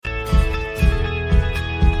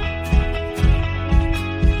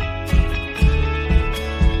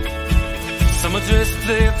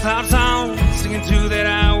thoughts on, singing to that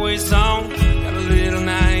highway song. Got a little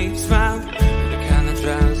naive smile, the kind that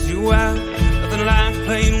drives you out. Nothing like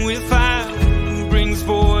playing with fire, brings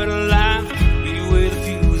boy to life. Be with the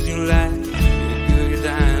fuse you light, you're good, you're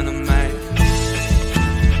dynamite.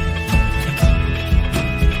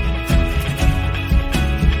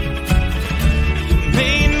 You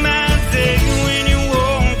made my day when you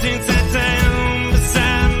walked into town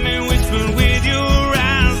beside me, whispering with your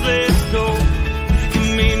eyes, let's go. You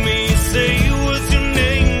made me say, what's your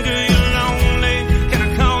name, girl, you're lonely. Can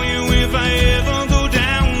I call you if I ever go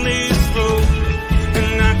down this road?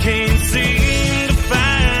 And I can't seem to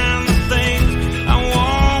find the things I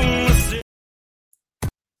wanna say.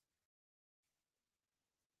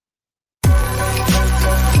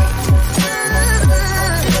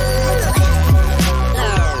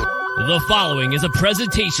 The following is a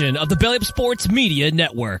presentation of the Belly Up Sports Media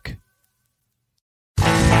Network.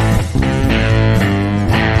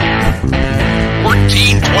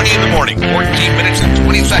 14:20 in the morning, 14 minutes and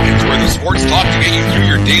 20 seconds worth of sports talk to get you through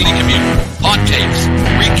your daily commute. Hot takes,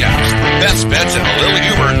 recaps, best bets, and a little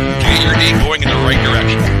humor to get your day going in the right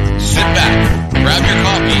direction. Sit back, grab your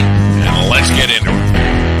coffee, and let's get into it.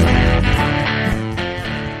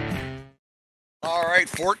 All right,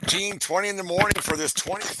 14:20 in the morning for this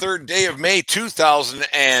 23rd day of May,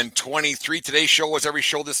 2023. Today's show, as every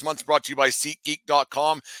show this month, brought to you by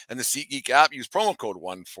SeatGeek.com and the SeatGeek app. Use promo code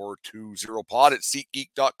 1420pod at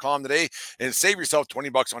SeatGeek.com today and save yourself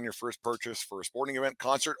 $20 on your first purchase for a sporting event,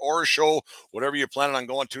 concert, or a show, whatever you're planning on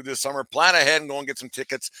going to this summer. Plan ahead and go and get some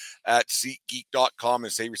tickets at SeatGeek.com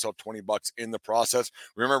and save yourself $20 in the process.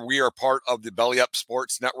 Remember, we are part of the Belly Up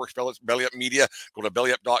Sports Network, Belly Up Media. Go to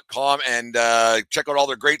BellyUp.com and check out all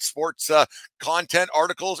their great sports content,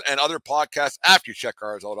 articles, and other podcasts after you check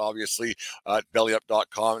ours out, obviously, at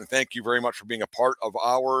BellyUp.com. And thank you very much for being a part of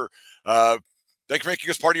our thank you for making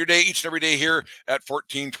us part of your day each and every day here at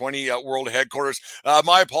 1420 World Headquarters.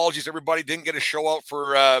 My apologies, everybody. Didn't get a show out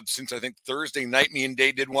for since I think Thursday night. Me and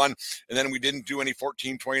Dave did one, and then we didn't do any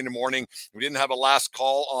 1420 in the morning. We didn't have a last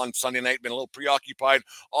call on Sunday night. Been a little preoccupied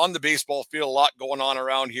on the baseball field. A lot going on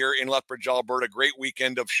around here in Lethbridge, Alberta. Great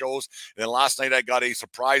weekend of shows. And then last night I got a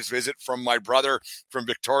surprise visit from my brother from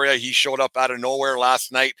Victoria. He showed up out of nowhere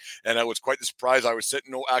last night, and it was quite the surprise. I was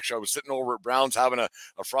sitting over at Brown's having a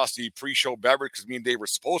frosty pre-show beverage, because me and Dave were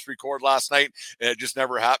supposed to record last night, and it just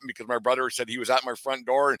never happened because my brother said he was at my front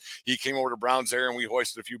door, and he came over to Brown's there, and we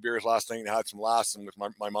hoisted a few beers last night and had some laughs, and with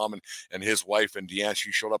my mom and his wife, and Deanne,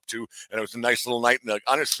 she showed up too, and it was a nice little night and an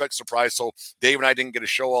unexpected surprise. So Dave and I didn't get a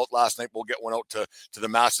show out last night. We'll get one out to the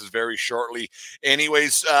masses very shortly.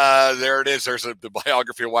 Anyways, there it is. There's the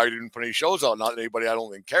biography of why we didn't put any shows out. Not that anybody I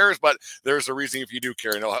don't think cares, but there's a reason if you do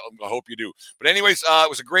care. I hope you do. But anyways, it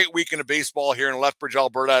was a great weekend of baseball here in Lethbridge,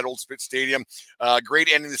 Alberta at Old Spit Stadium. Great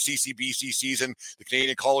ending the CCBC season, the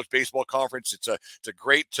Canadian College Baseball Conference. It's a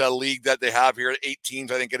great league that they have here. 8 teams,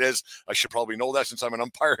 I think it is. I should probably know that since I'm an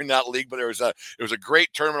umpire in that league. But it was a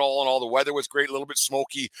great tournament all in all. The weather was great. A little bit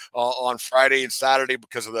smoky on Friday and Saturday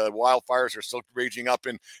because of the wildfires are still raging up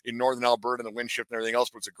in northern Alberta and the wind shift and everything else.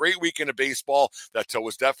 But it's a great weekend of baseball that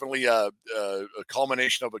was definitely a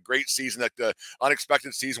culmination of a great season, that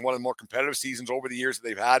unexpected season, one of the more competitive seasons over the years that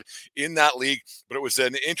they've had in that league. But it was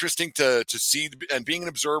an interesting to see, and being an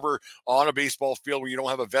observer on a baseball field where you don't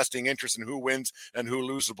have a vesting interest in who wins and who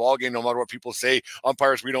loses the ball game, no matter what people say.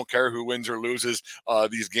 Umpires, we don't care who wins or loses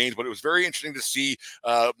these games. But it was very interesting to see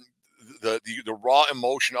the raw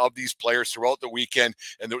emotion of these players throughout the weekend,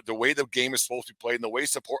 and the way the game is supposed to be played, and the way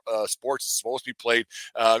sports is supposed to be played,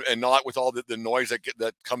 and not with all the noise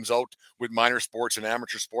that comes out with minor sports and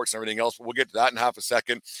amateur sports and everything else. But we'll get to that in half a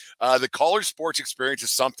second. The college sports experience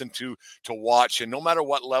is something to watch, and no matter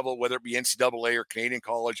what level, whether it be NCAA or Canadian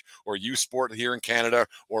college or youth sport here in Canada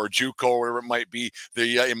or JUCO or whatever it might be,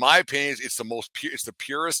 in my opinion, it's the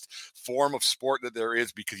purest form of sport that there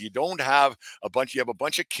is, because you have a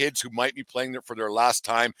bunch of kids who might be playing for their last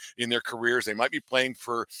time in their careers. They might be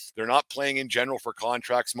they're not playing in general for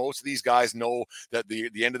contracts. Most of these guys know that the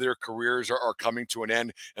end of their careers are coming to an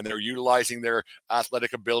end, and they're utilizing their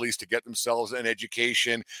athletic abilities to get themselves an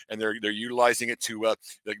education, and they're utilizing it to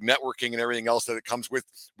like networking and everything else that it comes with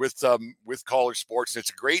college sports. And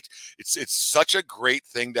it's such a great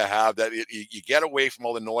thing to have, that you get away from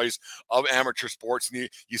all the noise of amateur sports, and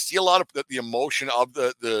you see a lot of the emotion of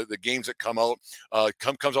the games that come out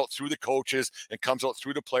comes out through the coaches and comes out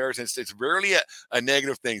through the players. And it's rarely a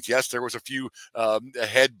negative thing. Yes, there was a few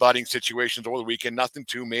head-butting situations over the weekend, nothing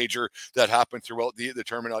too major that happened throughout the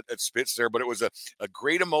tournament at Spitz there, but it was a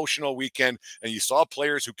great emotional weekend, and you saw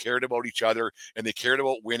players who cared about each other, and they cared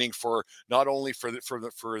about winning for not only for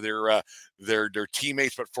their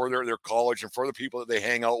teammates, but for their college and for the people that they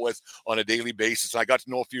hang out with on a daily basis. I got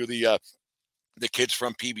to know a few of the kids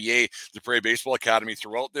from PBA, the Prairie Baseball Academy,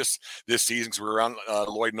 throughout this season, because we were around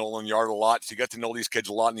Lloyd Nolan Yard a lot. So you got to know these kids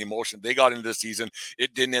a lot, and the emotion they got into the season.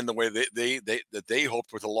 It didn't end the way they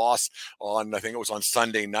hoped, with a loss on, I think it was on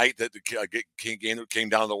Sunday night, that the game that came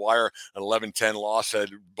down the wire, an 11-10 loss at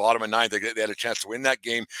bottom of ninth. They had a chance to win that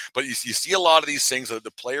game. But you see a lot of these things, that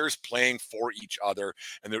the players playing for each other,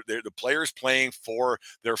 and they're the players playing for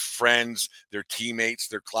their friends, their teammates,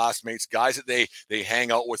 their classmates, guys that they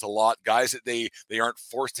hang out with a lot, guys that they aren't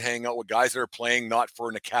forced to hang out with, guys that are playing not for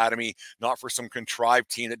an academy, not for some contrived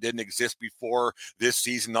team that didn't exist before this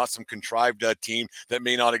season, not some contrived team that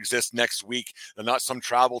may not exist next week, and not some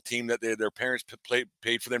travel team that their parents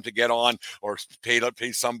paid for them to get on, or paid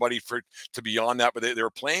somebody to be on that, but they were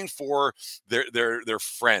playing for their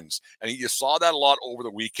friends. And you saw that a lot over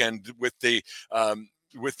the weekend with the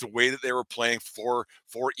way that they were playing for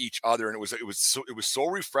each other. And it was so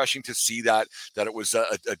refreshing to see that it was a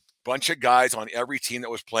bunch of guys on every team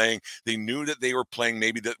that was playing. They knew that they were playing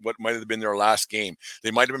maybe what might have been their last game.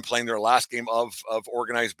 They might have been playing their last game of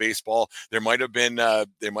organized baseball. There might have been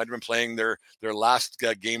they might have been playing their last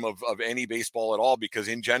game of any baseball at all, because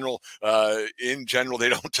in general they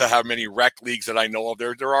don't have many rec leagues that I know of.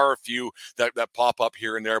 There are a few that pop up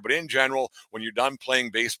here and there, but in general, when you're done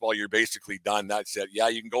playing baseball, you're basically done. That's it. Yeah,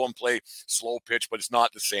 you can go and play slow pitch, but it's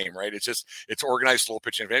not the same, right? It's organized slow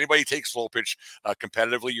pitch. And if anybody takes slow pitch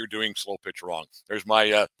competitively, you're doing slow pitch wrong. There's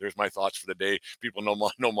my thoughts for the day. People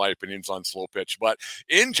know my opinions on slow pitch, but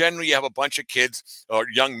in general, you have a bunch of kids, or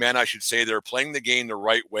young men, I should say, they're playing the game the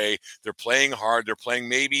right way. They're playing hard. They're playing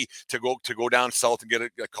maybe to go down south and get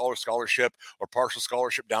a college scholarship or partial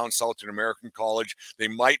scholarship down south to an American college. They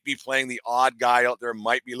might be playing the odd guy out there,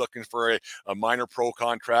 might be looking for a minor pro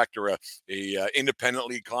contract or a independent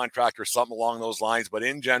league contract or something along those lines. But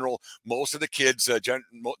in general, most of the kids,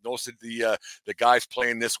 most of the guys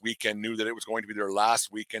playing this weekend knew that it was going to be their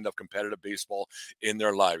last weekend of competitive baseball in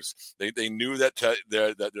their lives. They knew that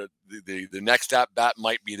the next at bat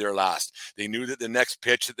might be their last. They knew that the next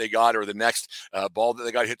pitch that they got, or the next ball that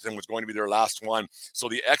they got hit to them, was going to be their last one. So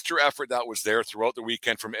the extra effort that was there throughout the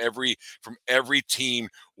weekend from every team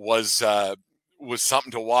was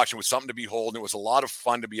something to watch, and was something to behold. And it was a lot of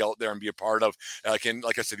fun to be out there and be a part of.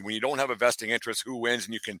 Like I said, when you don't have a vesting interest, who wins,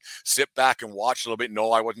 and you can sit back and watch a little bit.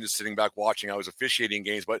 No, I wasn't just sitting back watching. I was officiating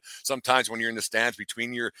games. But sometimes when you're in the stands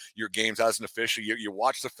between your games as an official, you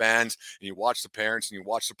watch the fans, and you watch the parents, and you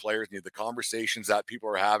watch the players, and the conversations that people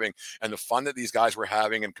are having, and the fun that these guys were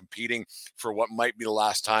having, and competing for what might be the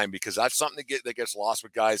last time. Because that's something that gets lost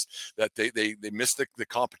with guys, that they miss the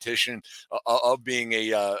competition of being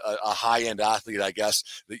a high-end athlete. I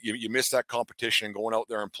guess that you miss that competition and going out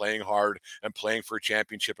there and playing hard and playing for a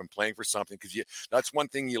championship and playing for something, because that's one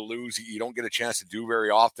thing you lose. You don't get a chance to do very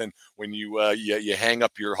often when you hang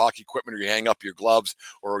up your hockey equipment, or you hang up your gloves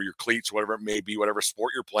or your cleats, whatever it may be, whatever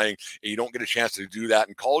sport you're playing, and you don't get a chance to do that.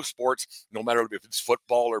 In college sports, no matter if it's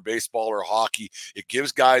football or baseball or hockey, it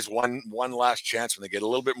gives guys one last chance when they get a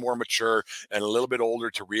little bit more mature and a little bit older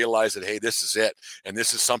to realize that, hey, this is it, and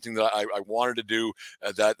this is something that I wanted to do.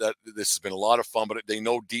 That this has been a lot of fun, but they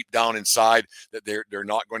know deep down inside that they're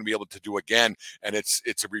not going to be able to do again. And it's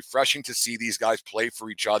refreshing to see these guys play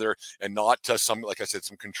for each other, and not to some, like I said,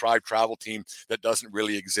 some contrived travel team that doesn't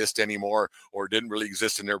really exist anymore, or didn't really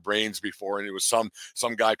exist in their brains before. And it was some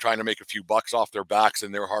guy trying to make a few bucks off their backs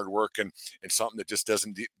and their hard work, and something that just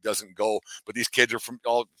doesn't go. But these kids are from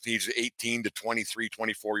all ages 18 to 23,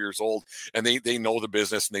 24 years old, and they know the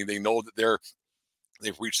business, and they know that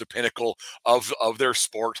they've reached the pinnacle of their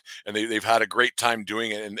sport, and they've had a great time doing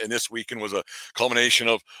it. And this weekend was a culmination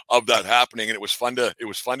of that happening. And it was fun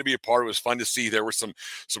to be a part of. It was fun to see. There were some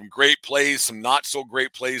great plays, some not so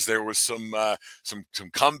great plays. There was some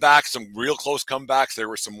comebacks, some real close comebacks. There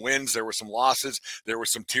were some wins. There were some losses. There were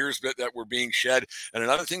some tears that were being shed. And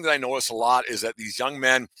another thing that I noticed a lot is that these young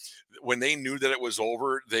men, when they knew that it was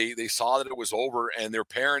over, they saw that it was over, and their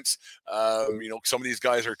parents, some of these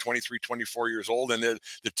guys are 23, 24 years old, and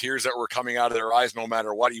the tears that were coming out of their eyes, no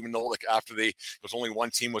matter what, even though like after there was only one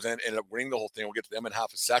team ended up winning the whole thing. We'll get to them in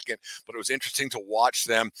half a second, but it was interesting to watch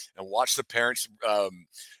them and watch the parents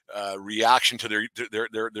reaction to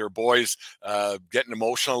their boys getting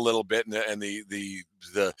emotional a little bit, and the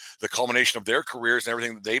the culmination of their careers and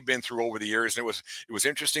everything that they've been through over the years. And it was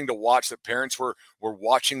interesting to watch that parents were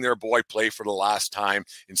watching their boy play for the last time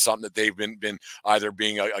in something that they've been either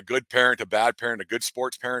being a good parent, a bad parent, a good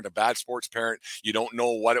sports parent, a bad sports parent. You don't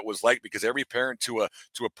know what it was like, because every parent to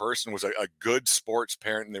a person was a good sports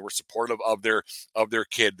parent, and they were supportive of their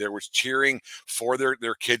kid. There was cheering for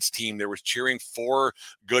their kid's team. There was cheering for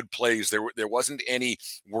good plays. There wasn't any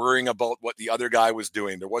worrying about what the other guy was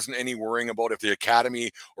doing. There wasn't any worrying about if the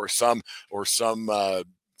academy or some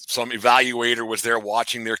evaluator was there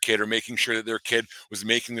watching their kid or making sure that their kid was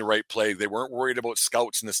making the right play. They weren't worried about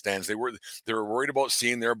scouts in the stands. They were worried about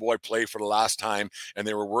seeing their boy play for the last time, and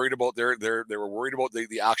they were worried about they were worried about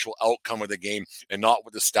the actual outcome of the game and not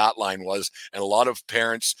what the stat line was. And a lot of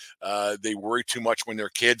parents, they worry too much when their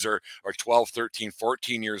kids are 12, 13,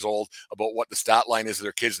 14 years old about what the stat line is of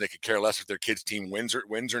their kids, and they could care less if their kids' team wins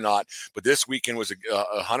or not. But this weekend was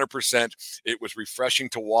 100%. It was refreshing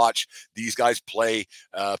to watch these guys play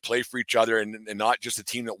for each other, and not just the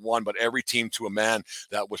team that won, but every team to a man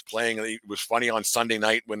that was playing. It was funny on Sunday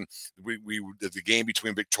night when we did the game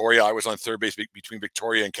between Victoria. I was on third base between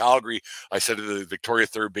Victoria and Calgary. I said to the Victoria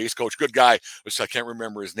third base coach, good guy, which I can't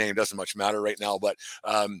remember his name, doesn't much matter right now, but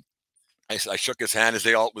I shook his hand, as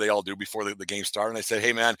they all do before the game started. And I said,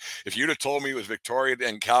 hey, man, if you'd have told me it was Victoria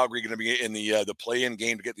and Calgary going to be in the play-in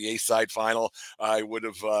game to get the A-side final, I would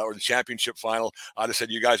have, or the championship final, I'd have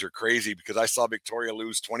said, you guys are crazy, because I saw Victoria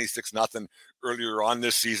lose 26-0 earlier on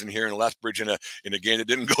this season here in Lethbridge in a game that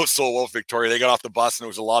didn't go so well with Victoria. They got off the bus, and there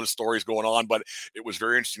was a lot of stories going on, but it was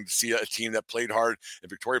very interesting to see a team that played hard, and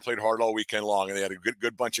Victoria played hard all weekend long, and they had a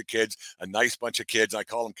good bunch of kids, a nice bunch of kids. And I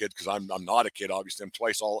call them kids because I'm not a kid, obviously.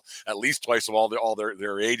 I'm at least twice of all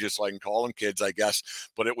their ages, so I can call them kids, I guess.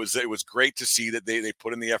 But it was great to see that they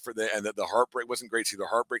put in the effort, and that the heartbreak wasn't great to see the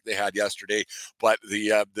heartbreak they had yesterday, but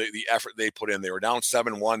the effort they put in. They were down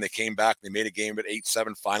 7-1. They came back. They made a game at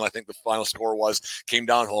 8-7 final. I think the final score came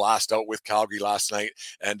down to the last out with Calgary last night,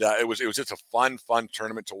 and it was just a fun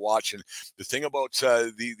tournament to watch. And the thing about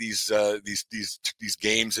these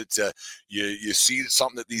games, it's you see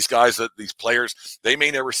something that these guys, that these players, they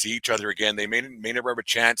may never see each other again. They may never have a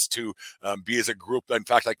chance to be as a group. In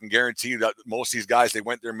fact, I can guarantee you that most of these guys, they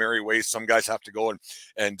went their merry ways. Some guys have to go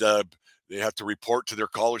and they have to report to their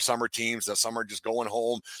college summer teams. That some are just going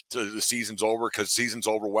home to the season's over, because season's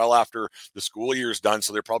over well after the school year's done.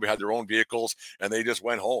 So they probably had their own vehicles and they just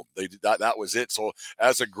went home. They did that was it. So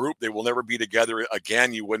as a group, they will never be together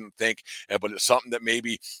again, you wouldn't think. But it's something that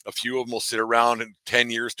maybe a few of them will sit around in 10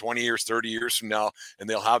 years, 20 years, 30 years from now, and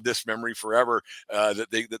they'll have this memory forever,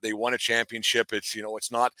 that they won a championship. It's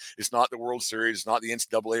not the World Series, it's not the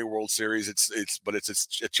NCAA World Series. It's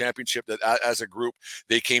a championship that as a group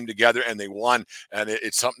they came together and they won. And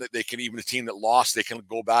it's something that they can, even the team that lost, they can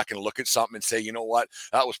go back and look at something and say, you know what,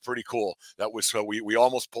 that was pretty cool. That was, we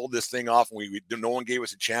almost pulled this thing off, and no one gave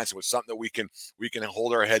us a chance. It was something that we can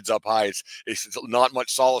hold our heads up high. It's not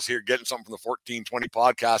much solace here getting something from the 1420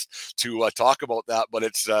 podcast to talk about that, but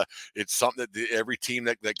it's something that every team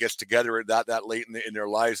that gets together at that late in their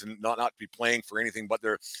lives, and not be playing for anything but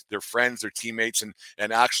their friends, their teammates,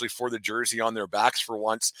 and actually for the jersey on their backs for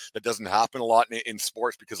once. That doesn't happen a lot in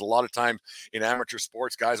sports, because a lot of times in amateur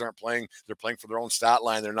sports, guys aren't playing. They're playing for their own stat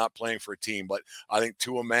line. They're not playing for a team. But I think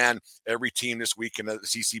to a man, every team this week in the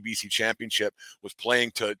CCBC championship was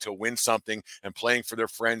playing to win something, and playing for their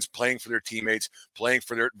friends, playing for their teammates, playing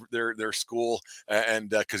for their school. And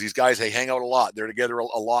because these guys, they hang out a lot. They're together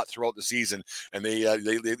a lot throughout the season. And they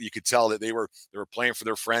you could tell that they were playing for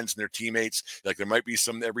their friends and their teammates. Like, there might be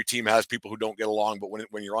every team has people who don't get along, but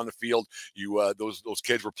when you're on the field, those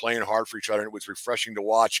kids were playing hard for each other, and it was refreshing to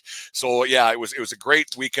watch. So yeah, it was a great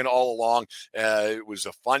weekend all along. It was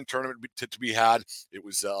a fun tournament to be had. It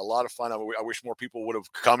was a lot of fun. I wish more people would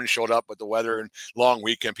have come and showed up, but the weather and long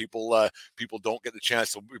weekend, people don't get the chance.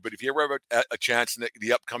 So, but if you ever have a chance in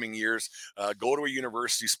the upcoming years, go to a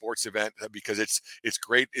university sports event, because it's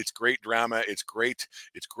great. It's great drama. It's great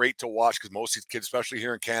to watch, because most of these kids, especially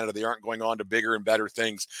here in Canada, they aren't going on to bigger and better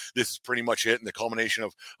things. This is pretty much it, and the culmination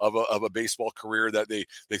of a baseball career that they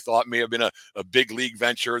thought may have been a big league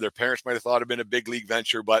venture. Their parents might have thought it had been a big league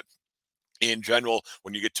venture, but in general,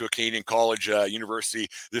 when you get to a Canadian college, university,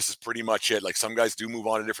 this is pretty much it. Like, some guys do move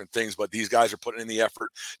on to different things, but these guys are putting in the effort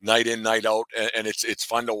night in, night out, and it's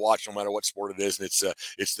fun to watch no matter what sport it is. And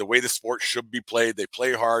it's the way the sport should be played. They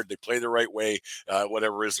play hard, they play the right way,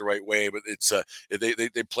 whatever is the right way. But it's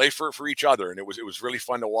they play for each other, and it was really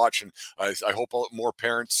fun to watch. And I hope more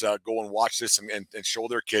parents go and watch this and show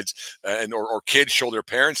their kids, or kids show their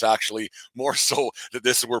parents, actually, more so,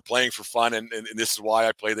 that we're playing for fun, and this is why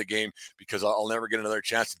I play the game, because because I'll never get another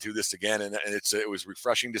chance to do this again. And it was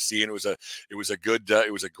refreshing to see, and it was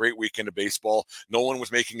a great weekend of baseball. No one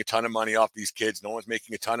was making a ton of money off these kids. No one's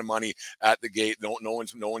making a ton of money at the gate. No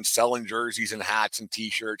one's selling jerseys and hats and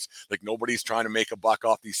T-shirts. Like, nobody's trying to make a buck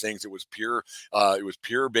off these things. It was pure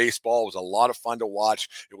baseball. It was a lot of fun to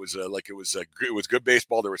watch. It was good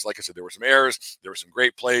baseball. There was, like I said, there were some errors. There were some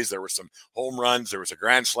great plays. There were some home runs. There was a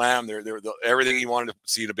grand slam. There everything you wanted to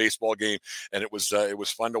see in a baseball game, and it was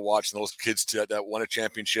fun to watch. And those kids that won a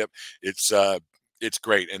championship, it's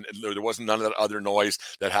great, and there wasn't none of that other noise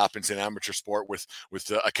that happens in amateur sport with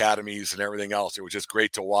academies and everything else. It was just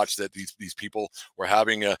great to watch that these people were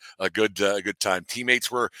having a good time.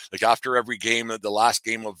 Teammates were, like, after every game, the last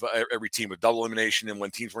game of every team with double elimination, and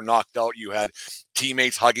when teams were knocked out, you had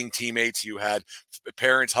teammates hugging teammates, you had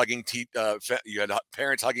parents hugging you had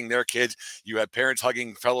parents hugging their kids, you had parents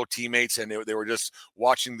hugging fellow teammates, and they were just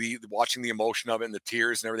watching the emotion of it and the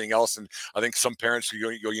tears and everything else. And I think some parents go,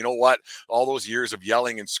 you know what, all those years of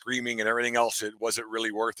yelling and screaming and everything else, it wasn't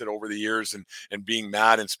really worth it over the years, and being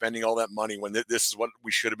mad and spending all that money when this is what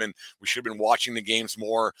we should have been watching the games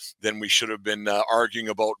more than we should have been arguing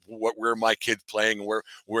about where my kid's playing and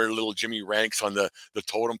where little Jimmy ranks on the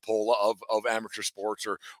totem pole of amateur sports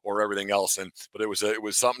or everything else. But it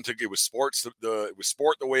was something it was sports it was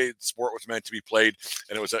sport the way sport was meant to be played,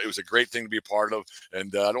 and it was a great thing to be a part of.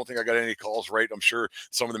 And I don't think I got any calls right. I'm sure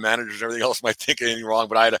some of the managers and everything else might think anything wrong,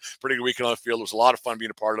 but I had a pretty good weekend on the field. It was a lot of fun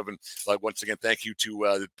being a part of, and once again, thank you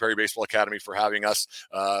to the Prairie Baseball Academy for having us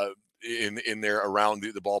in there around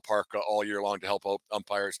the ballpark all year long to help out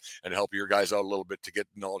umpires and help your guys out a little bit to get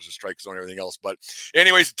knowledge of strike zone and everything else. But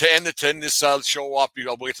anyways, to end this show off,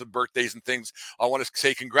 I'll get to the birthdays and things. I want to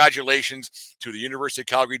say congratulations to the University of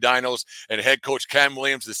Calgary Dinos and head coach Cam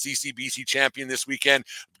Williams, the CCBC champion this weekend.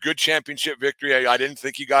 Good championship victory. I didn't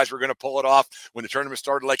think you guys were going to pull it off when the tournament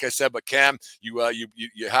started, like I said, but Cam, you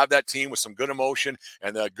have that team with some good emotion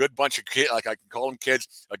and a good bunch of kids, like I can call them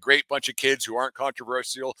kids, a great bunch of kids who aren't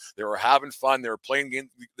controversial. They were having fun. They were playing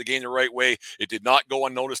the game the right way. It did not go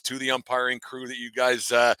unnoticed to the umpiring crew that you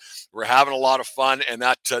guys were having a lot of fun, and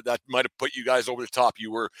that might have put you guys over the top.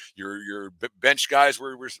 Your bench guys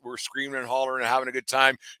were screaming and hollering and having a good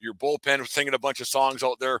time. Your bullpen was singing a bunch of songs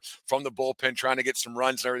out there from the bullpen, trying to get some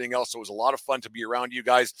runs and everything else. So it was a lot of fun to be around you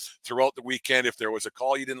guys throughout the weekend. If there was a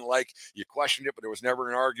call you didn't like, you questioned it, but there was never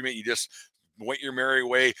an argument. You just went your merry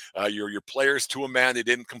way. Your players, to a man, they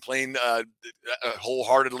didn't complain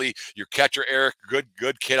wholeheartedly. Your catcher Eric,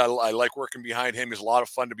 good kid. I like working behind him. He's a lot of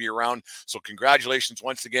fun to be around. So congratulations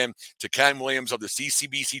once again to Cam Williams of the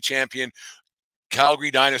CCBC champion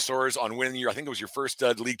Calgary Dinosaurs on winning your, I think it was your first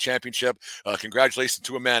league championship. Congratulations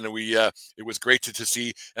to a man. And it was great to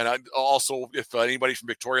see. And also, if anybody from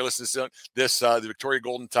Victoria listens to this, the Victoria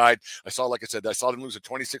Golden Tide, I saw them lose a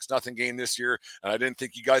 26-0 game this year. And I didn't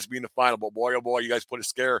think you guys would be in the final, but boy, oh boy, you guys put a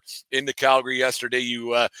scare into Calgary yesterday. You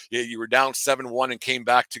were down 7-1 and came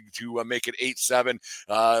back to make it 8-7.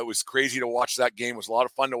 It was crazy to watch that game. It was a lot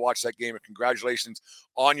of fun to watch that game. And congratulations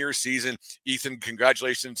on your season. Ethan,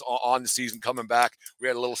 congratulations on the season coming back. We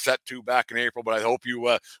had a little set to back in April, but I hope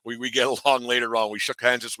we get along later on. We shook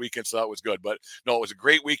hands this weekend, so that was good. But no, it was a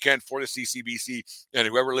great weekend for the CCBC. And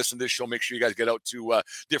whoever listened to this show, make sure you guys get out to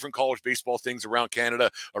different college baseball things around Canada,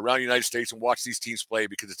 around the United States, and watch these teams play,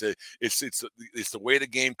 because it's the way the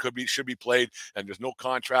game should be played. And there's no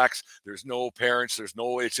contracts, there's no parents,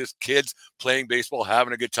 it's just kids playing baseball,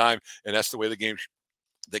 having a good time, and that's the way the game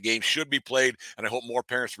should be played, and I hope more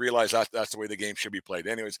parents realize that's the way the game should be played.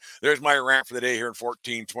 Anyways, there's my rant for the day here in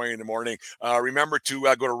 14:20 in the morning. Remember to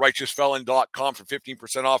go to righteousfelon.com for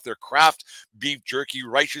 15% off their craft beef jerky.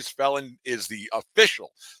 Righteous Felon is the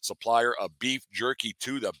official supplier of beef jerky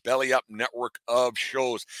to the Belly Up network of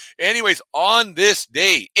shows. Anyways, on this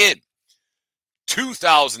day in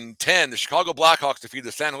 2010, the Chicago Blackhawks defeated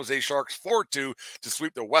the San Jose Sharks 4-2 to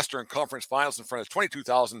sweep the Western Conference Finals in front of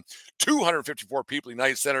 22,254 people in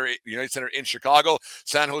United Center in Chicago.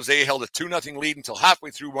 San Jose held a 2-0 lead until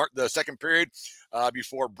halfway through the second period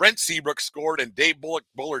before Brent Seabrook scored and Dave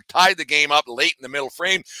Bullard tied the game up late in the middle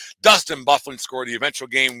frame. Dustin Byfuglien scored the eventual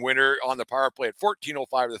game winner on the power play at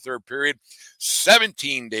 14:05 of the third period.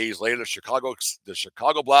 17 days later, the Chicago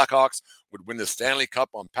Blackhawks would win the Stanley Cup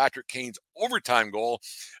on Patrick Kane's overtime goal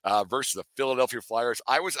versus the Philadelphia Flyers.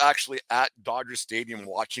 I was actually at Dodger Stadium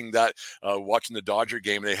watching the Dodger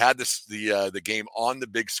game. They had the game on the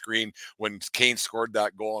big screen when Kane scored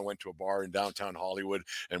that goal, and went to a bar in downtown Hollywood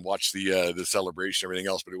and watched the celebration celebration, everything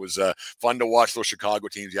else. But it was fun to watch those Chicago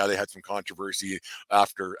teams. Yeah, they had some controversy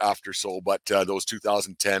after so, but those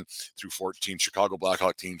 2010 through 14 Chicago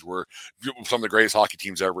Blackhawk teams were some of the greatest hockey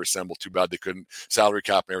teams ever assembled. Too bad they couldn't salary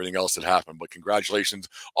cap and everything else that happened. But congratulations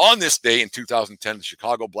on this day in 2010, the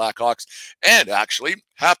Chicago Blackhawks, and actually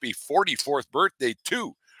happy 44th birthday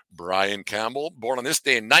to Brian Campbell, born on this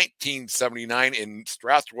day in 1979 in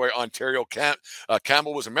Strathroy, Ontario.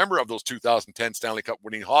 Campbell was a member of those 2010 Stanley Cup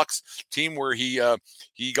winning Hawks team, where he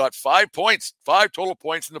got 5 total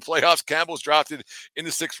points in the playoffs. Campbell was drafted in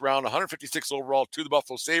the 6th round, 156 overall to the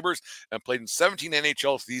Buffalo Sabres, and played in 17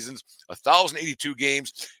 NHL seasons, 1,082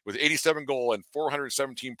 games with 87 goals and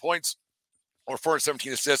 417 points. Or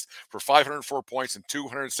 417 assists for 504 points and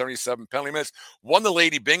 277 penalty minutes. Won the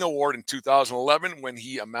Lady Byng Award in 2011 when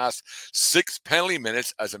he amassed 6 penalty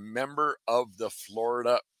minutes as a member of the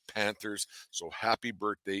Florida Panthers. So happy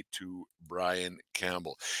birthday to Brian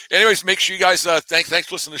Campbell. Anyways, make sure you guys thanks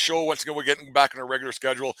for listening to the show. Once again, we're getting back on our regular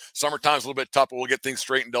schedule. Summertime's a little bit tough, but we'll get things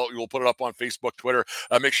straightened out. We'll put it up on Facebook, Twitter.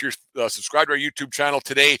 Make sure you subscribe to our YouTube channel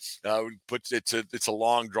today. It's a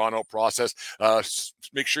long, drawn-out process.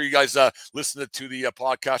 Make sure you guys listen to the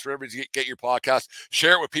podcast, wherever you get your podcast.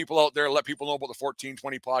 Share it with people out there. Let people know about the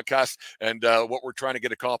 1420 podcast and what we're trying to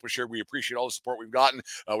get accomplished here. We appreciate all the support we've gotten.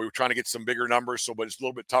 We were trying to get some bigger numbers, but it's a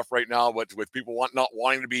little bit tough right now. But with people not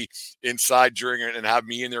wanting to be inside during it and have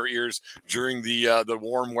me in their ears during the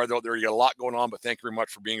warm weather out there, you got a lot going on. But thank you very much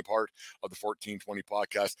for being a part of the 1420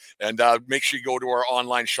 podcast. And make sure you go to our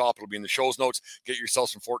online shop. It'll be in the show's notes. Get yourself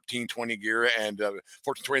some 1420 gear and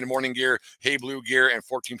 1420 in the morning gear, Hey Blue gear, and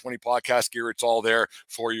 1420 podcast gear. It's all there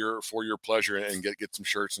for your pleasure, and get some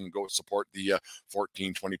shirts and go support the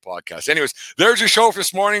 1420 podcast. Anyways, there's your show for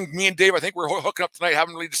this morning. Me and Dave, I think we're hooking up tonight.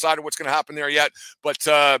 Haven't really decided what's going to happen there yet, but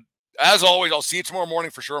as always, I'll see you tomorrow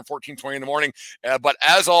morning for sure on 1420 in the morning. But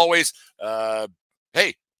as always,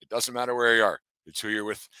 hey, it doesn't matter where you are. It's who you're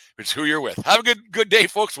with. It's who you're with. Have a good day,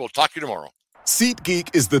 folks. We'll talk to you tomorrow.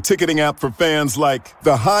 SeatGeek is the ticketing app for fans like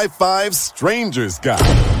the High Five Strangers guy.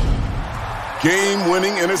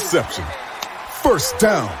 Game-winning interception. First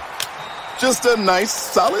down. Just a nice,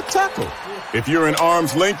 solid tackle. If you're in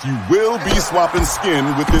arm's length, you will be swapping skin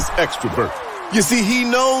with this extrovert. You see, he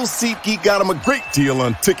knows SeatGeek got him a great deal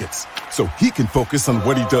on tickets, so he can focus on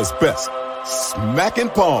what he does best, smacking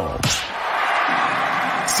palms.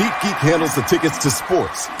 SeatGeek handles the tickets to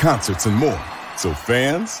sports, concerts, and more, so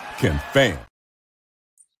fans can fan.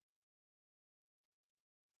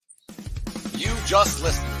 You just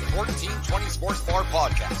listened to the 1420 Sports Bar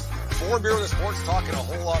podcast. 4 beer with the sports talking a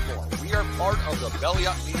whole lot more. We are part of the Belly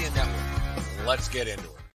Up Media Network. Let's get into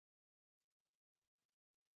it.